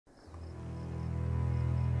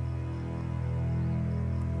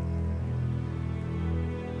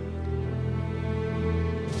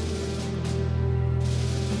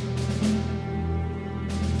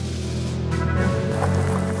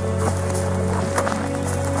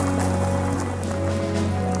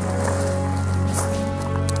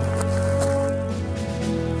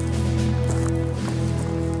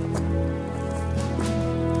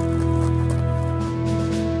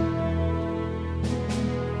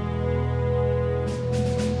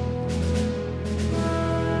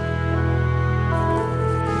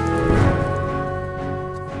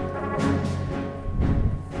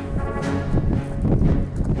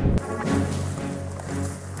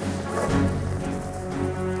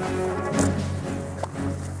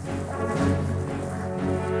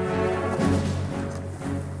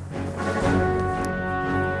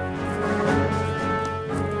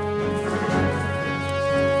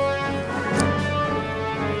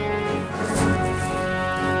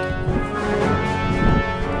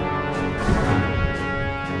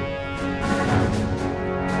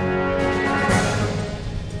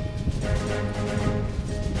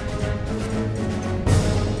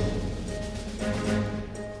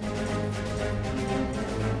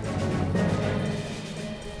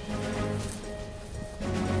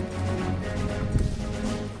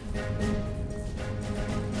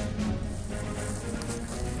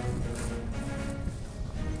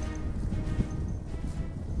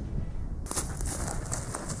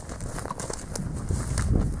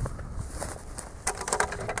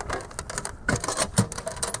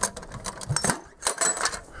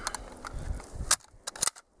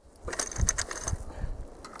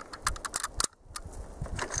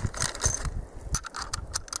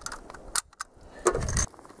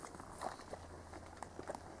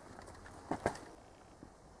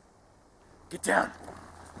down.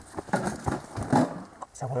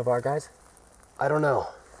 Is that one of our guys? I don't know.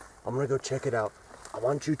 I'm gonna go check it out. I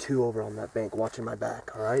want you two over on that bank watching my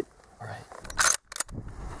back, alright? Alright.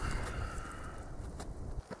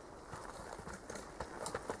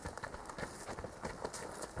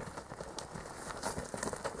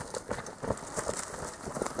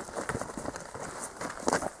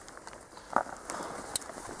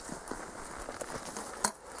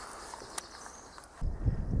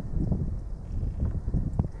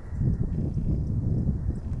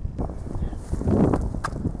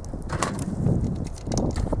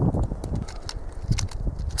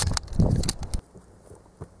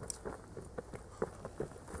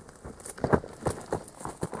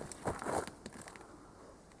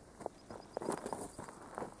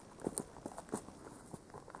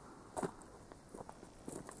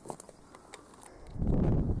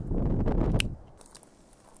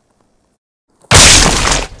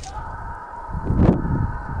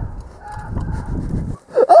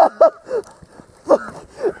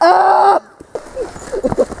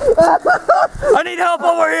 I need help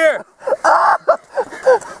over here!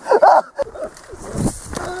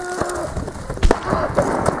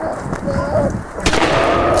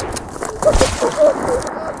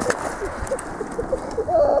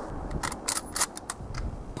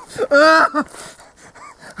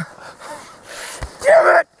 Damn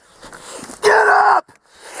it! Get up!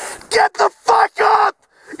 Get the fuck up!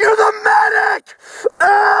 You're the medic!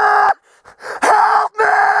 Help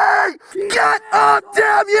me! Get up,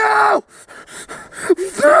 damn you!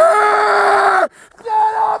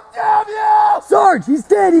 Get up, damn you! Sarge, he's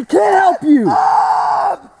dead. He can't help you.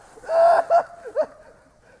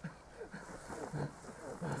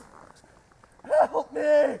 Help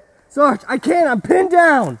me! Sarge, I can't. I'm pinned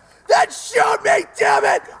down. Then shoot me, damn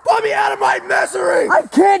it! Put me out of my misery! I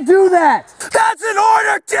can't do that. That's an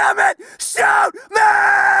order, damn it! Shoot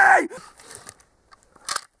me!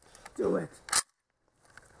 Do it.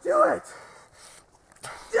 Do it!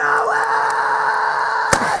 Do it!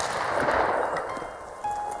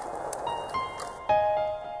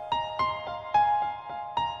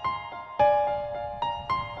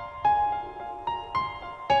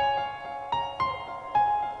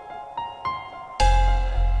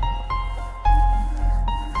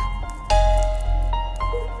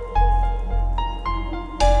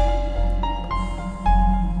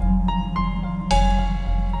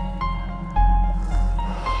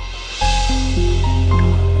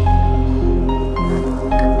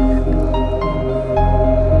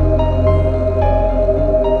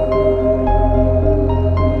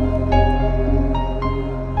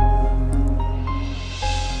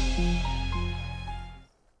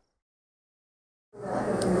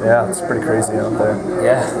 Yeah, it's pretty crazy out there.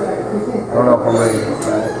 Yeah. I don't know if I'm ready to get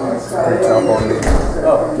that. It's pretty tough on me.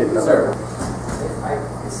 Oh, Getting up sir.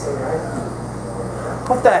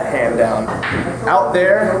 Put that hand down. Out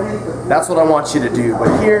there, that's what I want you to do.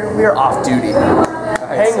 But here, we are off duty.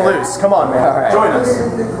 Hang loose. Come on, man. Right. Join us.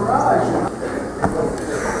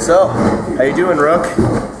 So, how you doing, Rook?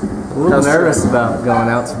 A little nervous about going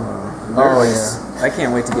out tomorrow. Oh, yeah. I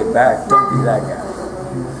can't wait to get back. Don't be that guy.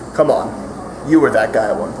 Come on. You were that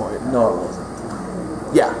guy at one point. No, it wasn't.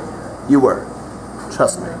 Yeah, you were.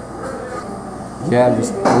 Trust me. Yeah, I'm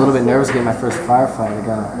just a little bit nervous getting my first firefight.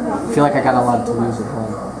 I feel like I got a lot to lose at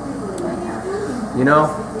home. You know,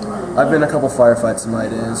 I've been in a couple firefights in my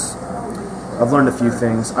days. I've learned a few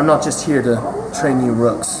things. I'm not just here to train you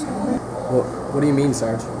rooks. What do you mean,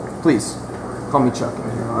 Sarge? Please, call me Chuck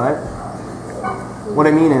in here, alright? What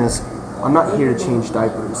I mean is, I'm not here to change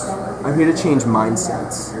diapers. I'm here to change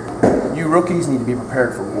mindsets. You rookies need to be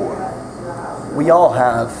prepared for war. We all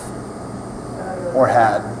have, or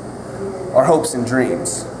had, our hopes and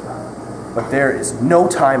dreams. But there is no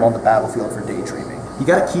time on the battlefield for daydreaming. You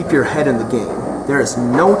gotta keep your head in the game. There is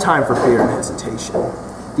no time for fear and hesitation.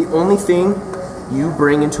 The only thing you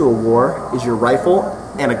bring into a war is your rifle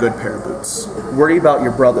and a good pair of boots. Worry about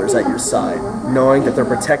your brothers at your side, knowing that they're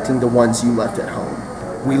protecting the ones you left at home.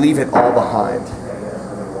 We leave it all behind,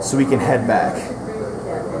 so we can head back,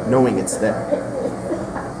 knowing it's there.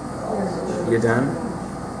 You done?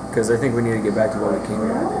 Because I think we need to get back to what we came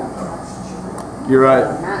here to do. You're right.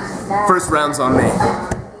 First round's on me.